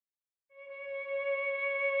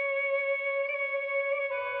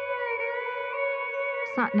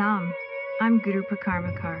Satnam. I'm Guru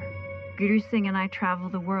Prakarmakar. Guru Singh and I travel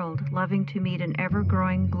the world, loving to meet an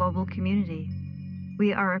ever-growing global community.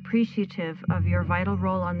 We are appreciative of your vital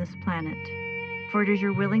role on this planet, for it is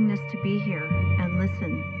your willingness to be here and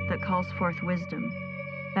listen that calls forth wisdom,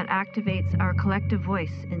 that activates our collective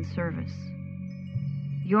voice in service.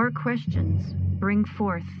 Your questions bring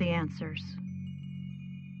forth the answers.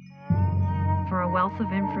 For a wealth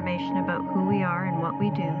of information about who we are and what we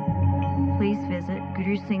do, please visit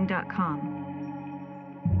gurusingh.com.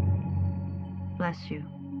 Bless you.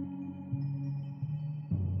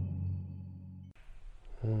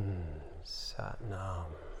 Satnam.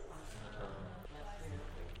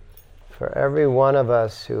 For every one of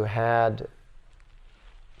us who had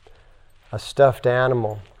a stuffed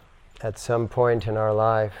animal at some point in our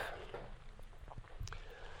life,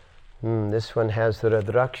 this one has the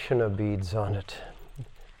Rudrakshana beads on it.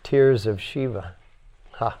 Tears of Shiva.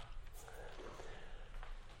 Ha.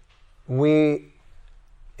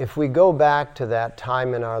 If we go back to that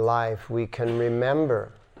time in our life, we can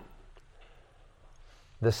remember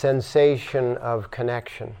the sensation of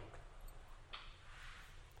connection.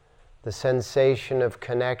 The sensation of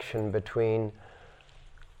connection between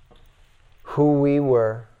who we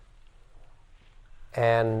were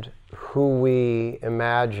and who we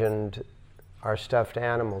imagined our stuffed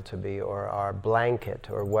animal to be, or our blanket,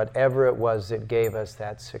 or whatever it was that gave us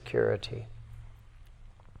that security.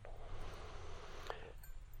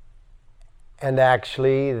 And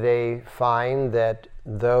actually, they find that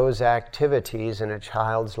those activities in a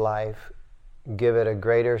child's life give it a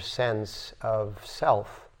greater sense of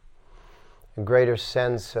self, a greater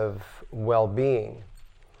sense of well-being,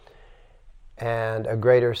 and a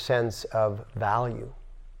greater sense of value,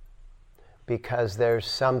 because there's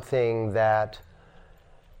something that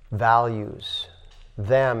values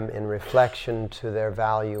them in reflection to their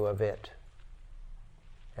value of it.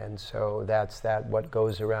 And so that's what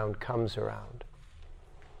goes around comes around.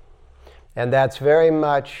 And that's very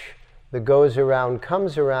much, the goes around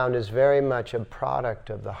comes around is very much a product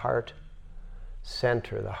of the heart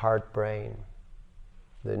center, the heart brain,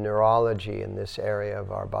 the neurology in this area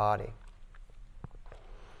of our body.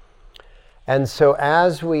 And so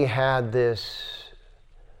as we had this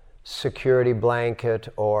security blanket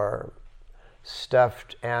or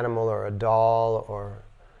stuffed animal or a doll or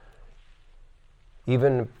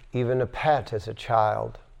even a pet as a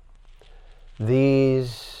child,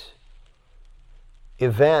 these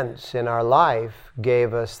events in our life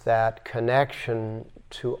gave us that connection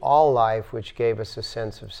to all life, which gave us a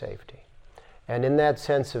sense of safety. And in that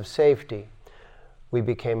sense of safety, we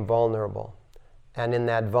became vulnerable. And in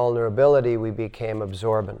that vulnerability, we became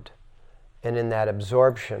absorbent. And in that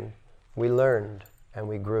absorption, we learned and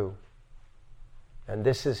we grew. And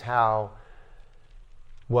this is how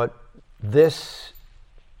what this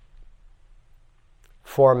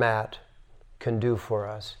format can do for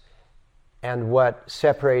us, and what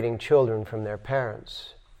separating children from their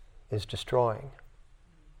parents is destroying.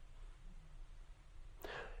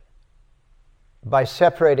 By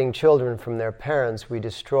separating children from their parents, we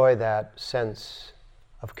destroy that sense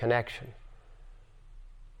of connection.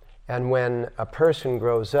 And when a person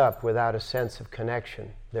grows up without a sense of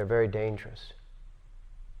connection, they're very dangerous.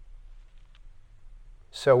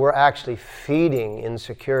 So we're actually feeding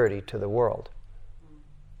insecurity to the world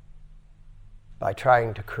by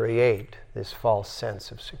trying to create this false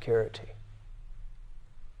sense of security.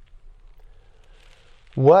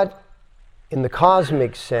 What, in the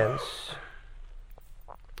cosmic sense,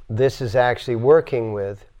 this is actually working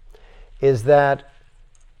with is that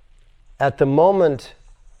at the moment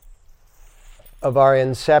of our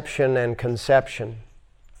inception and conception,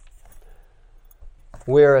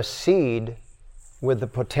 we're a seed with the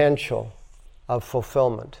potential of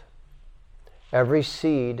fulfillment. Every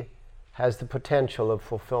seed has the potential of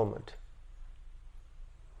fulfillment.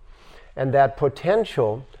 And that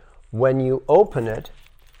potential, when you open it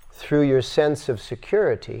through your sense of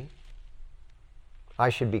security, I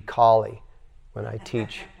should be Kali when I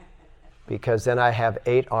teach, because then I have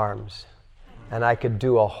 8 arms and I could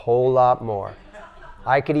do a whole lot more.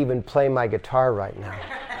 I could even play my guitar right now.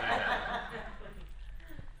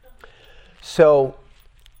 So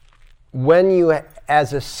when you,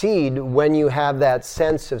 as a seed, when you have that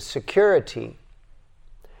sense of security,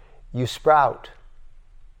 you sprout.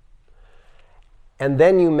 And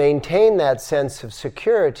then you maintain that sense of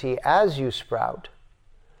security as you sprout.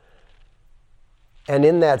 And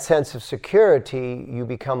in that sense of security, you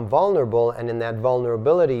become vulnerable, and in that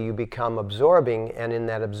vulnerability, you become absorbing, and in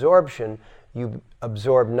that absorption, you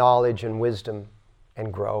absorb knowledge and wisdom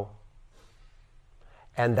and grow.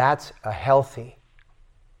 And that's a healthy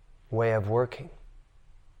way of working.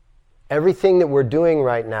 Everything that we're doing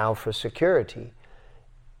right now for security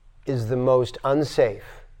is the most unsafe.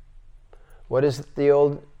 What is the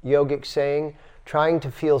old yogic saying? Trying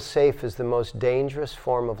to feel safe is the most dangerous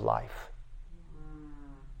form of life.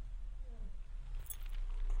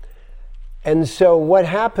 And so what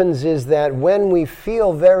happens is that when we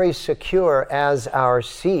feel very secure as our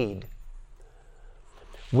seed,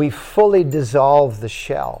 we fully dissolve the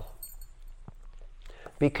shell.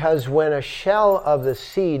 Because when a shell of the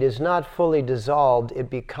seed is not fully dissolved, it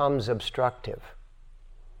becomes obstructive.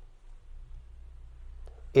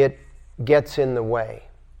 It gets in the way.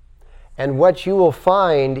 And what you will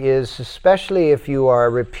find is, especially if you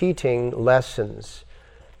are repeating lessons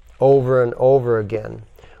over and over again,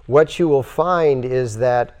 what you will find is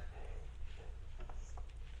that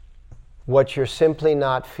what you're simply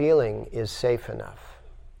not feeling is safe enough.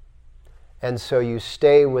 And so you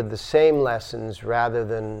stay with the same lessons rather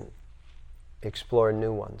than explore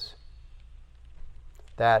new ones.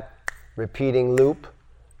 That repeating loop,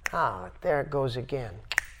 there it goes again.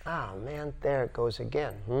 Man, there it goes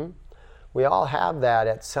again. We all have that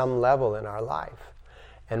at some level in our life.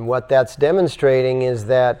 And what that's demonstrating is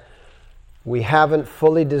that we haven't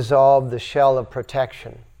fully dissolved the shell of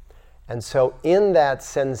protection. And so in that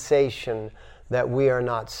sensation that we are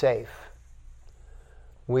not safe,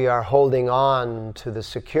 we are holding on to the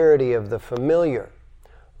security of the familiar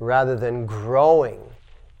rather than growing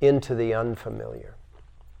into the unfamiliar.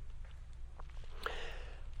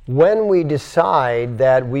 When we decide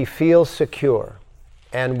that we feel secure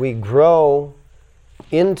and we grow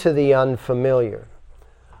into the unfamiliar,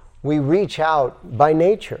 we reach out by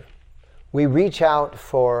nature. We reach out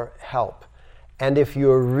for help. And if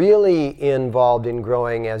you're really involved in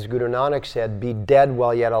growing, as Guru Nanak said, be dead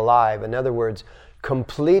while yet alive. In other words,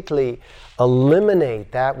 completely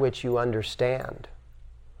eliminate that which you understand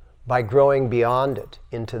by growing beyond it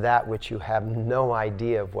into that which you have no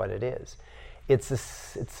idea of what it is. It's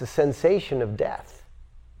a sensation of death.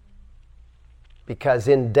 Because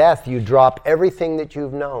in death you drop everything that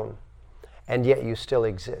you've known, and yet you still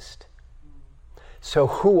exist. So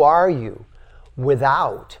who are you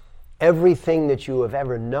without everything that you have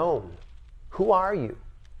ever known? Who are you?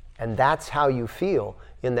 And that's how you feel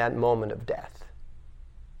in that moment of death.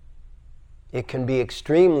 It can be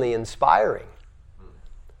extremely inspiring,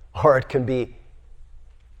 or it can be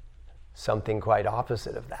something quite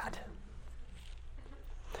opposite of that.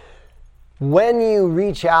 When you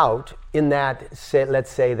reach out in that,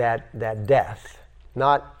 let's say that death,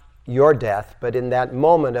 not your death, but in that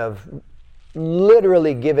moment of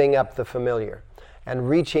literally giving up the familiar and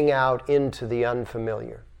reaching out into the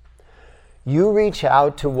unfamiliar, you reach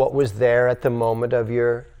out to what was there at the moment of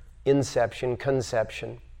your inception,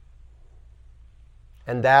 conception.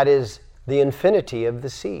 And that is the infinity of the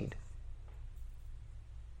seed.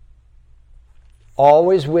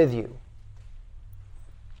 Always with you.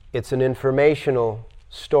 It's an informational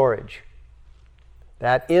storage.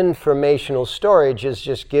 That informational storage is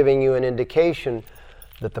just giving you an indication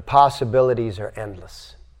that the possibilities are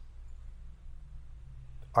endless.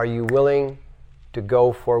 Are you willing to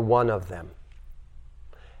go for one of them?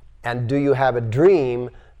 And do you have a dream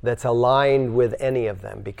that's aligned with any of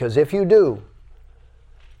them? Because if you do,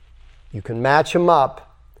 you can match them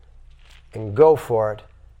up and go for it.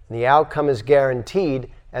 And the outcome is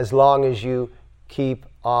guaranteed as long as you keep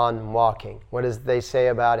on walking. What does they say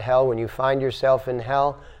about hell? When you find yourself in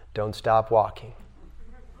hell, don't stop walking.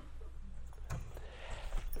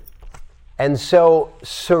 And so,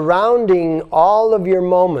 surrounding all of your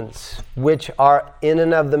moments, which are in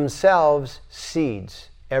and of themselves seeds,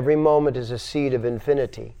 every moment is a seed of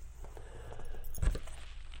infinity.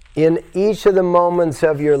 In each of the moments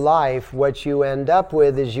of your life, what you end up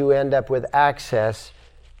with is you end up with access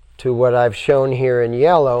to what I've shown here in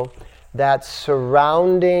yellow, that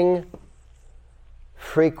surrounding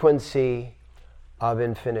frequency of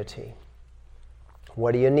infinity.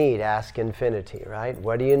 What do you need? Ask infinity, right?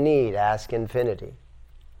 What do you need? Ask infinity.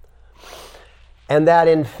 And that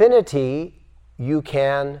infinity you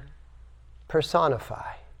can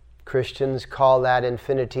personify. Christians call that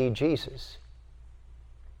infinity Jesus.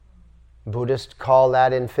 Buddhists call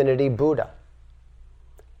that infinity Buddha.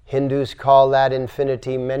 Hindus call that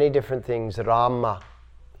infinity many different things. Rama,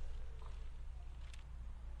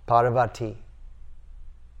 Parvati,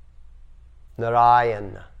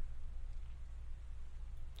 Narayana,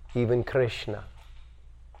 even Krishna.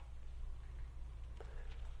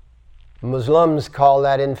 Muslims call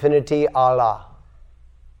that infinity Allah.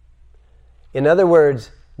 In other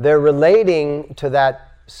words, they're relating to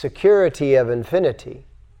that security of infinity,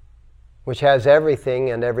 which has everything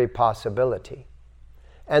and every possibility.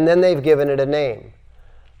 And then they've given it a name.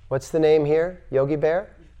 What's the name here? Yogi Bear?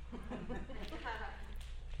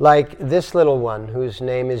 Like this little one whose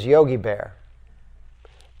name is Yogi Bear.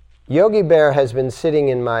 Yogi Bear has been sitting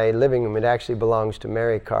in my living room. It actually belongs to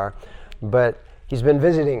Mary Carr, but he's been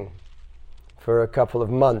visiting for a couple of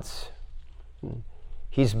months.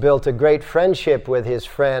 He's built a great friendship with his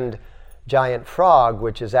friend Giant Frog,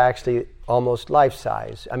 which is actually almost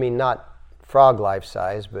life-size. I mean, not frog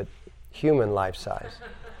life-size, but human life-size.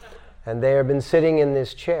 And they have been sitting in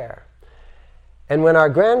this chair. And when our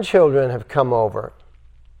grandchildren have come over,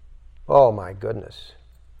 oh my goodness.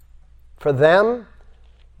 For them,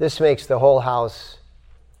 this makes the whole house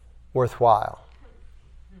worthwhile.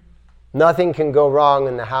 Nothing can go wrong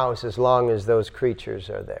in the house as long as those creatures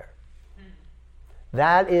are there.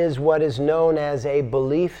 That is what is known as a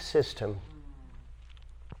belief system.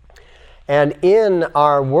 And in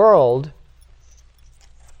our world,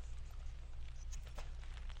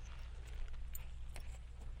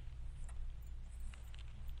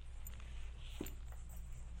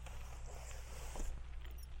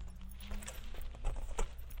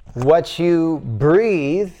 what you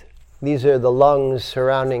breathe, these are the lungs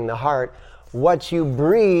surrounding the heart, what you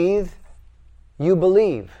breathe, you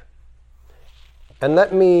believe. And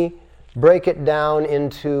let me break it down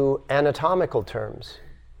into anatomical terms.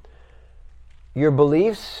 Your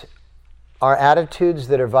beliefs are attitudes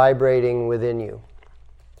that are vibrating within you,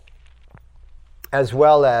 as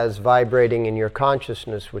well as vibrating in your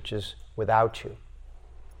consciousness, which is without you.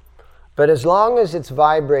 But as long as it's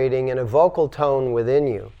vibrating in a vocal tone within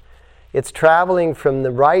you, it's traveling from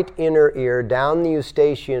the right inner ear down the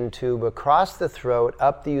eustachian tube, across the throat,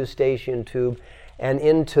 up the eustachian tube, and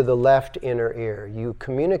into the left inner ear. You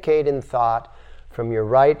communicate in thought from your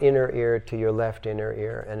right inner ear to your left inner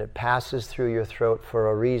ear, and it passes through your throat for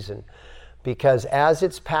a reason. Because as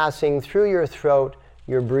it's passing through your throat,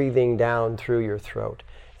 you're breathing down through your throat.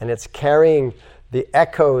 And it's carrying the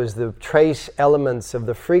echoes, the trace elements of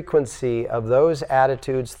the frequency of those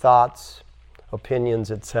attitudes, thoughts,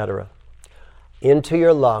 opinions, etc., into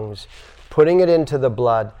your lungs, putting it into the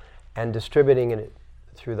blood, and distributing it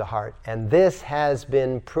through the heart. And this has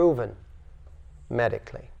been proven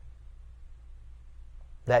medically,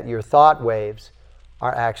 that your thought waves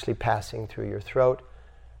are actually passing through your throat,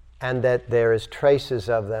 and that there is traces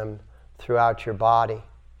of them throughout your body.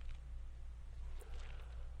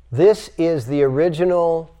 This is the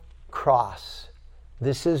original cross.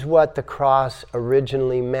 This is what the cross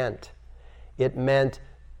originally meant. It meant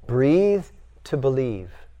breathe to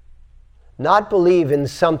believe. Not believe in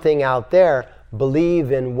something out there,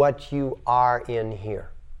 believe in what you are in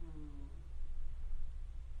here.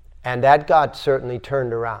 And that got certainly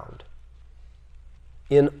turned around.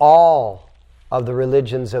 In all of the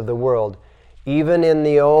religions of the world, even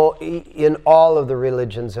in all of the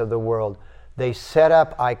religions of the world, they set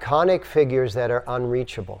up iconic figures that are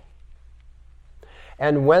unreachable.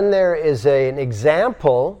 And when there is an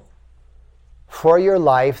example for your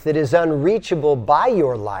life that is unreachable by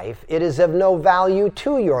your life, it is of no value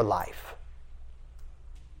to your life.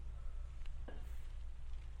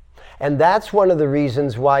 And that's one of the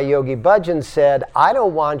reasons why Yogi Bhajan said, I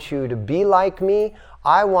don't want you to be like me,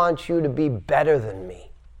 I want you to be better than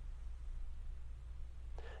me.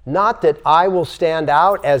 Not that I will stand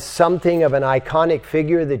out as something of an iconic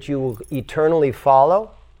figure that you will eternally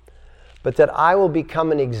follow, but that I will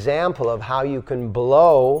become an example of how you can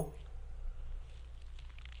blow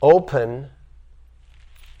open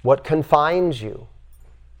what confines you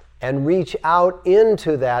and reach out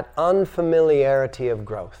into that unfamiliarity of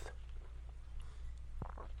growth.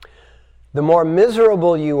 The more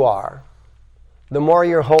miserable you are, the more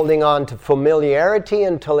you're holding on to familiarity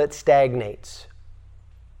until it stagnates.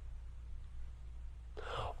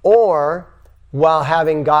 Or, while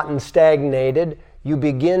having gotten stagnated, you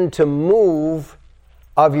begin to move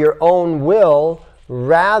of your own will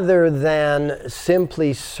rather than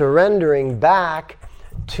simply surrendering back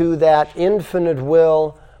to that infinite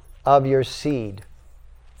will of your seed.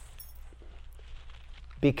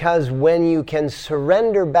 Because when you can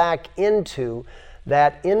surrender back into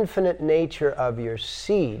that infinite nature of your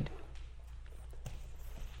seed,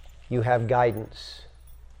 you have guidance.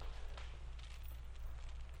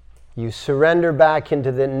 You surrender back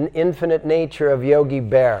into the infinite nature of Yogi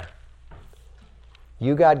Bear.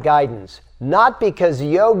 You got guidance. Not because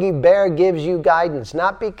Yogi Bear gives you guidance,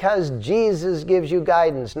 not because Jesus gives you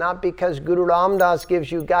guidance, not because Guru Ram Das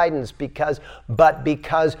gives you guidance, but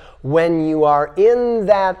because when you are in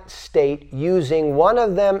that state, using one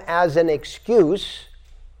of them as an excuse,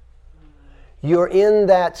 you're in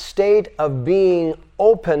that state of being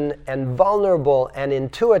open and vulnerable and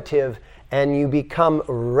intuitive, and you become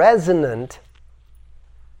resonant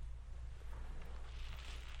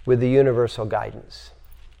with the universal guidance.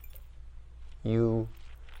 You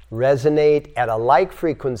resonate at a like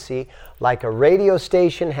frequency, like a radio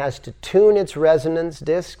station has to tune its resonance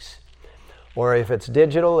discs, or if it's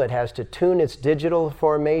digital, it has to tune its digital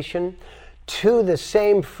formation to the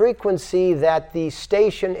same frequency that the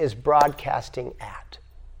station is broadcasting at.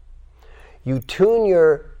 You tune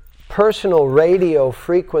your personal radio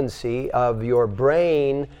frequency of your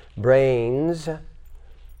brains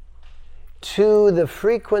to the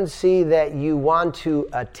frequency that you want to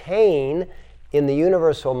attain in the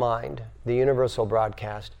universal mind, the universal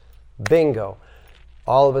broadcast. Bingo.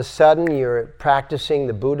 All of a sudden you're practicing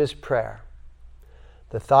the Buddhist prayer.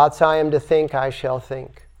 The thoughts I am to think, I shall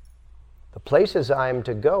think. The places I am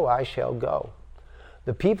to go, I shall go.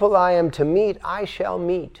 The people I am to meet, I shall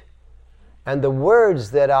meet. And the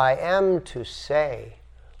words that I am to say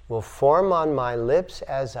will form on my lips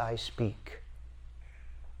as I speak.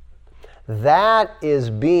 That is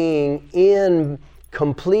being in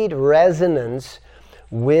complete resonance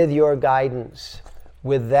with your guidance,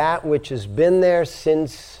 with that which has been there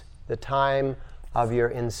since the time of your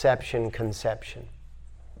conception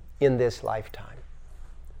in this lifetime.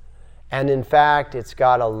 And in fact, it's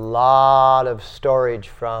got a lot of storage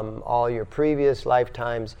from all your previous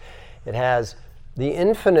lifetimes. It has the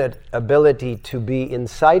infinite ability to be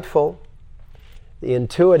insightful, the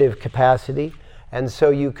intuitive capacity, and so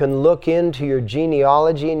you can look into your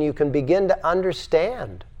genealogy and you can begin to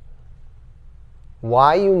understand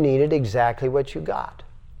why you needed exactly what you got.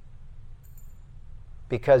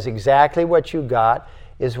 Because exactly what you got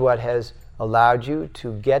is what has allowed you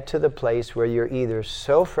to get to the place where you're either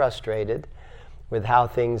so frustrated with how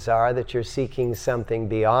things are that you're seeking something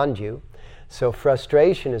beyond you. So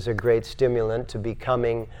frustration is a great stimulant to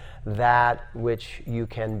becoming that which you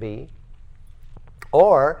can be.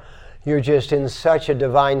 Or you're just in such a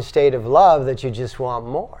divine state of love that you just want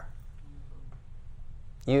more.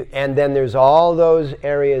 And then there's all those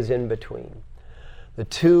areas in between. The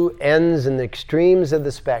two ends and the extremes of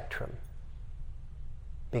the spectrum.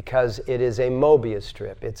 Because it is a Mobius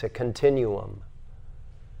strip. It's a continuum.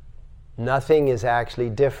 Nothing is actually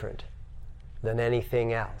different than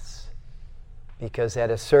anything else. Because at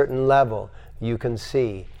a certain level, you can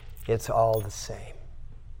see it's all the same.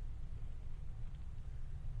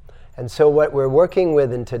 And so what we're working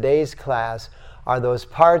with in today's class are those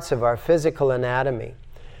parts of our physical anatomy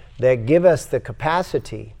that give us the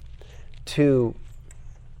capacity to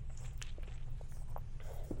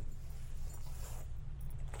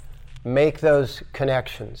make those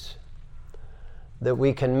connections. That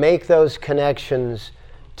we can make those connections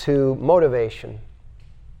to motivation.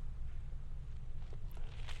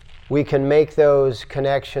 We can make those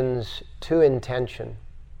connections to intention.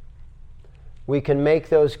 We can make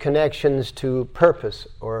those connections to purpose,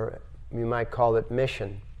 or you might call it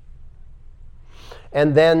mission.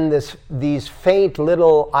 And then these faint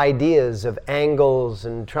little ideas of angles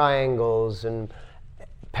and triangles and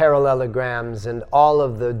parallelograms and all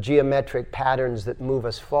of the geometric patterns that move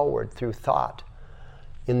us forward through thought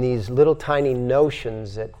in these little tiny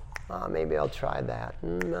notions that, maybe I'll try that,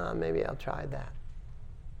 maybe I'll try that.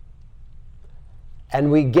 And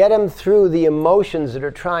we get them through the emotions that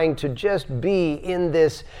are trying to just be in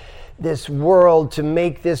this world, to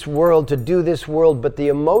make this world, to do this world, but the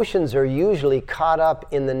emotions are usually caught up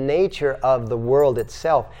in the nature of the world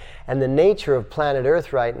itself. And the nature of planet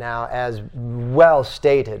Earth right now, as well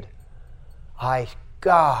stated,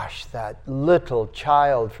 gosh, that little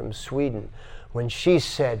child from Sweden, when she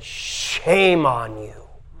said, "Shame on you."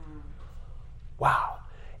 Wow.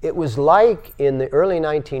 It was like in the early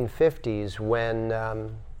 1950s when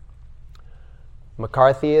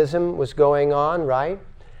McCarthyism was going on, right?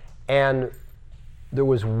 And there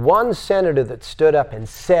was one senator that stood up and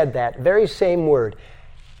said that very same word.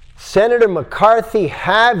 "Senator McCarthy,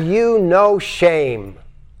 have you no shame?"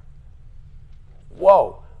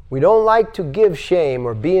 Whoa. We don't like to give shame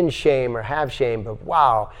or be in shame or have shame, but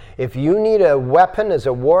wow, if you need a weapon as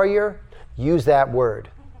a warrior, use that word.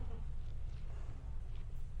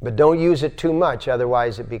 But don't use it too much,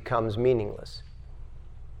 otherwise it becomes meaningless.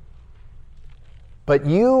 But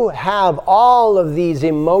you have all of these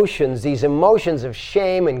emotions of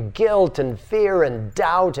shame and guilt and fear and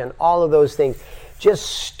doubt and all of those things just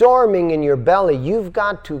storming in your belly. You've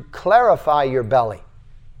got to clarify your belly.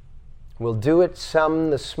 We'll do it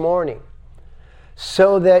some this morning.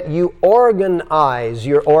 So that you organize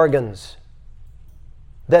your organs.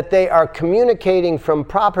 That they are communicating from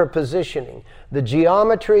proper positioning. The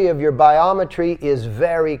geometry of your biometry is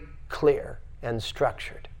very clear and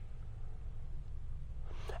structured.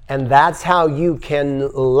 And that's how you can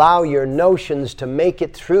allow your notions to make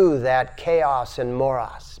it through that chaos and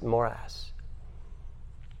morass,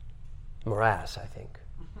 I think.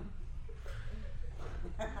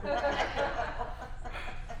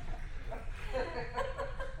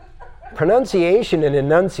 Pronunciation and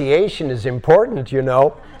enunciation is important, you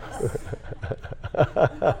know.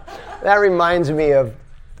 That reminds me of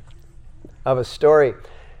a story.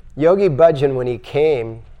 Yogi Bhajan, when he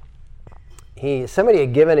came, somebody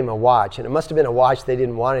had given him a watch, and it must have been a watch they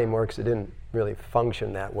didn't want anymore because it didn't really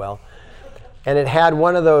function that well. And it had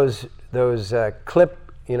one of those clip,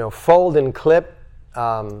 fold and clip,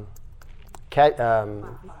 not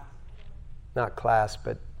clasp,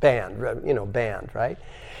 but band, right?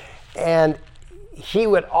 And he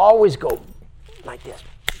would always go like this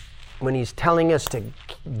when he's telling us to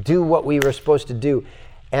do what we were supposed to do.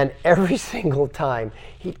 And every single time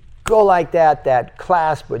he'd go like that, that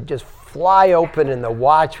clasp would just fly open and the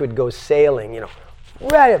watch would go sailing,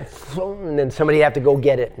 right, and then somebody would have to go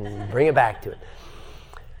get it and bring it back to it.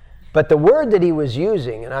 But the word that he was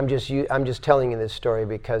using, and I'm just telling you this story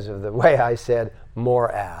because of the way I said more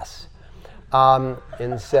ass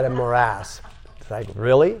instead of morass. It's like,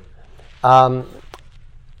 really?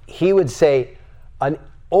 He would say an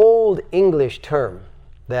old English term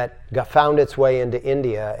that found its way into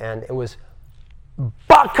India, and it was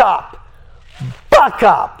buck up, buck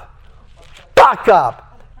up, buck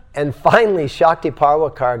up. And finally, Shakti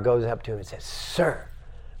Parwakar goes up to him and says, "Sir,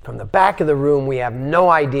 from the back of the room, we have no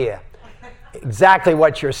idea exactly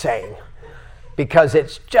what you're saying because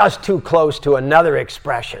it's just too close to another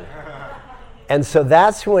expression." And so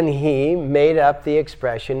that's when he made up the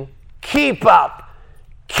expression, keep up,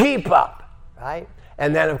 right?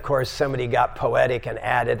 And then, of course, somebody got poetic and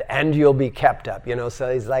added, and you'll be kept up,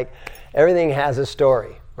 So he's like, everything has a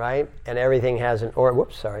story, right? And everything has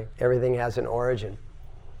everything has an origin.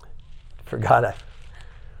 Forgot I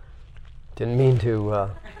didn't mean to.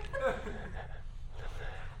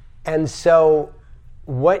 And so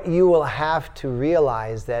what you will have to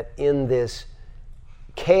realize that in this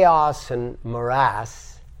chaos and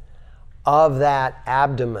morass of that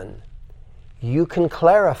abdomen, you can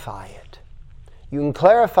clarify it. You can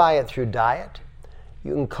clarify it through diet.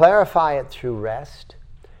 You can clarify it through rest.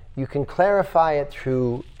 You can clarify it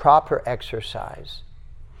through proper exercise.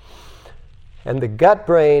 And the gut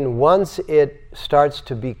brain, once it starts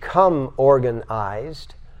to become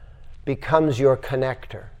organized, becomes your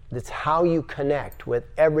connector. That's how you connect with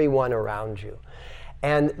everyone around you.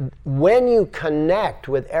 And when you connect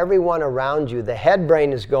with everyone around you, the head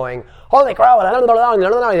brain is going, holy crap, do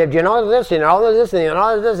you know this, you know this, and you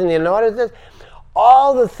know this, and you know this.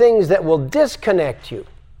 All the things that will disconnect you.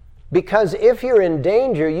 Because if you're in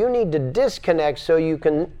danger, you need to disconnect so you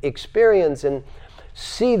can experience and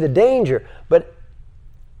see the danger. But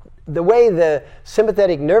the way the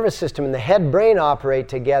sympathetic nervous system and the head brain operate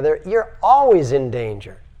together, you're always in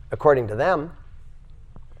danger, according to them.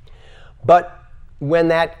 But when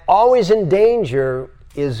that always in danger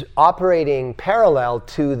is operating parallel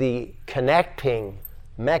to the connecting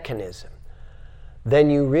mechanism,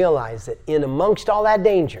 then you realize that in amongst all that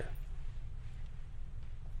danger,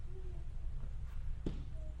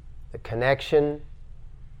 the connection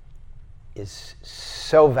is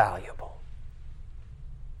so valuable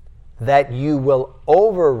that you will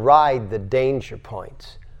override the danger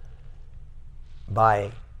points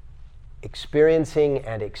by experiencing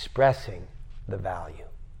and expressing the value.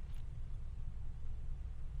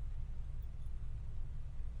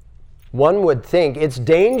 One would think it's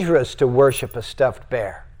dangerous to worship a stuffed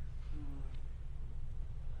bear.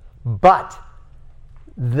 But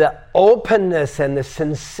the openness and the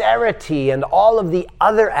sincerity and all of the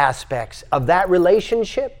other aspects of that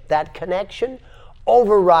relationship, that connection,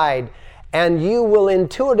 override. And you will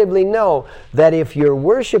intuitively know that if you're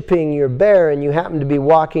worshiping your bear and you happen to be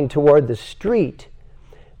walking toward the street,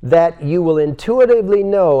 that you will intuitively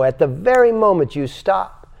know at the very moment you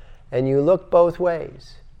stop and you look both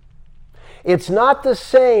ways. It's not the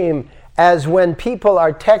same as when people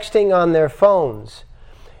are texting on their phones.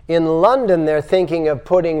 In London, they're thinking of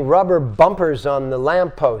putting rubber bumpers on the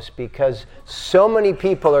lamppost because so many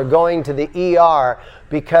people are going to the ER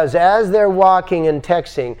because as they're walking and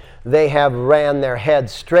texting, they have ran their head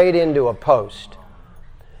straight into a post.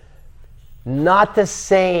 Not the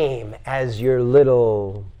same as your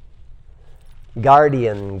little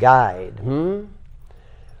guardian guide.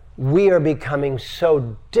 We are becoming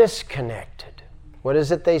so disconnected. What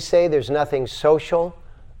is it they say? There's nothing social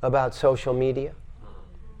about social media.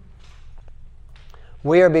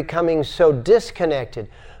 We are becoming so disconnected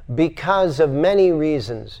because of many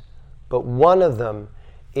reasons, but one of them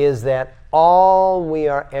is that all we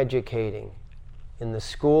are educating in the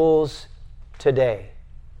schools today,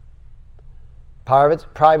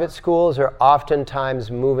 private schools are oftentimes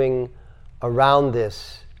moving around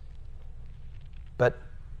this, but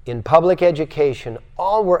in public education,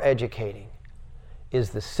 all we're educating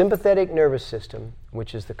is the sympathetic nervous system,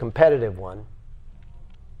 which is the competitive one,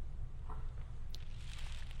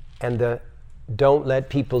 and the don't let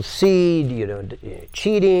people see,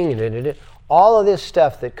 cheating, all of this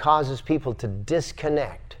stuff that causes people to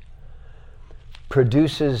disconnect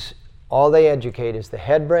produces, all they educate is the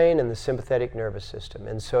head brain and the sympathetic nervous system.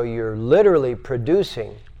 And so you're literally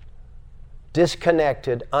producing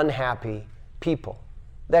disconnected, unhappy people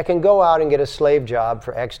that can go out and get a slave job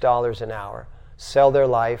for X dollars an hour, sell their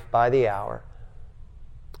life by the hour,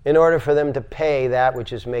 in order for them to pay that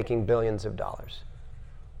which is making billions of dollars,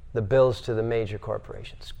 the bills to the major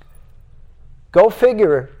corporations. Go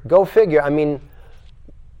figure. I mean,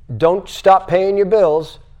 don't stop paying your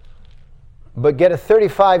bills, but get a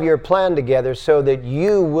 35-year plan together so that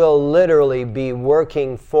you will literally be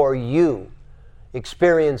working for you,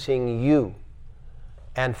 experiencing you,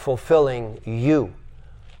 and fulfilling you.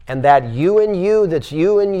 And that you and you, that's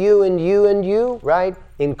you and you and you and you, right,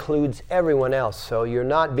 includes everyone else. So you're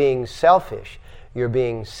not being selfish, you're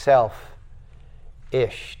being self-ished.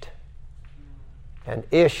 And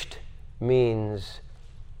ished means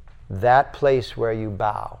that place where you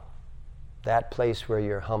bow, that place where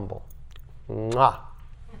you're humble. Mwah.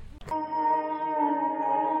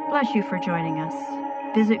 Bless you for joining us.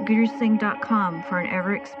 Visit gurusingh.com for an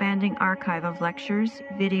ever-expanding archive of lectures,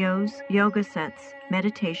 videos, yoga sets,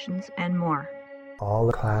 meditations, and more. All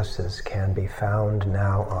the classes can be found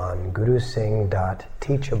now on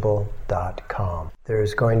gurusingh.teachable.com.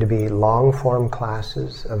 There's going to be long-form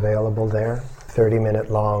classes available there,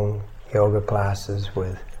 30-minute long yoga classes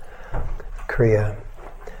with Kriya.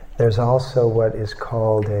 There's also what is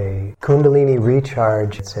called a Kundalini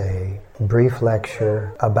Recharge. It's a brief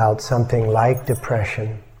lecture about something like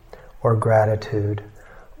depression or gratitude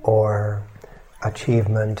or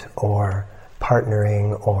achievement or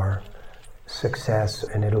partnering or success.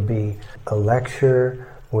 And it'll be a lecture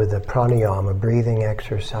with a pranayama, a breathing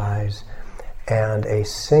exercise, and a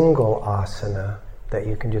single asana that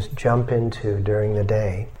you can just jump into during the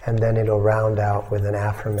day. And then it'll round out with an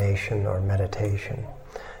affirmation or meditation.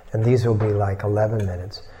 And these will be like 11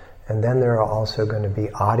 minutes. And then there are also going to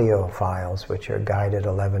be audio files, which are guided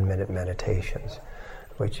 11-minute meditations,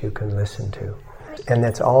 which you can listen to. And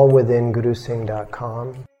that's all within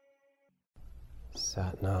gurusingh.com.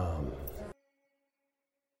 Sat Nam.